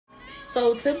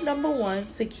So tip number one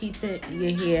to keeping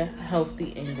your hair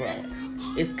healthy and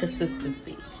growing is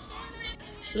consistency.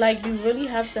 Like, you really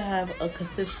have to have a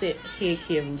consistent hair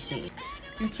care routine.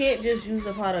 You can't just use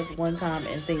a product one time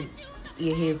and think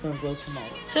your hair is going to grow tomorrow.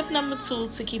 Tip number two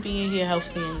to keeping your hair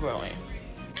healthy and growing.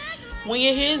 When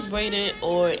your hair is braided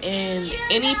or in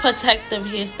any protective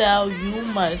hairstyle,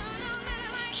 you must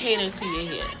cater to your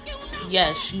hair.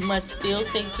 Yes, you must still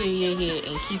take care of your hair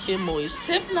and keep it moist.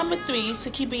 Tip number three to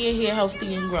keeping your hair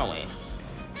healthy and growing.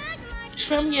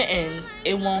 Trim your ends.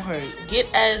 It won't hurt. Get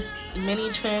as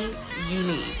many trims you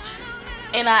need.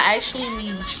 And I actually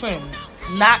mean trims,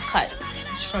 not cuts.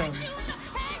 Trims.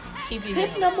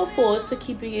 Tip number four to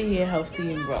keeping your hair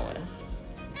healthy and growing.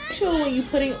 Make sure when you're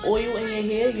putting oil in your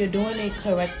hair, you're doing it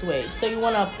correct way. So you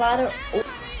want to apply the oil,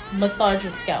 massage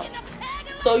your scalp.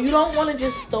 So you don't want to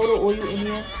just throw the oil in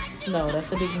here. No,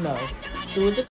 that's a big no. Do it the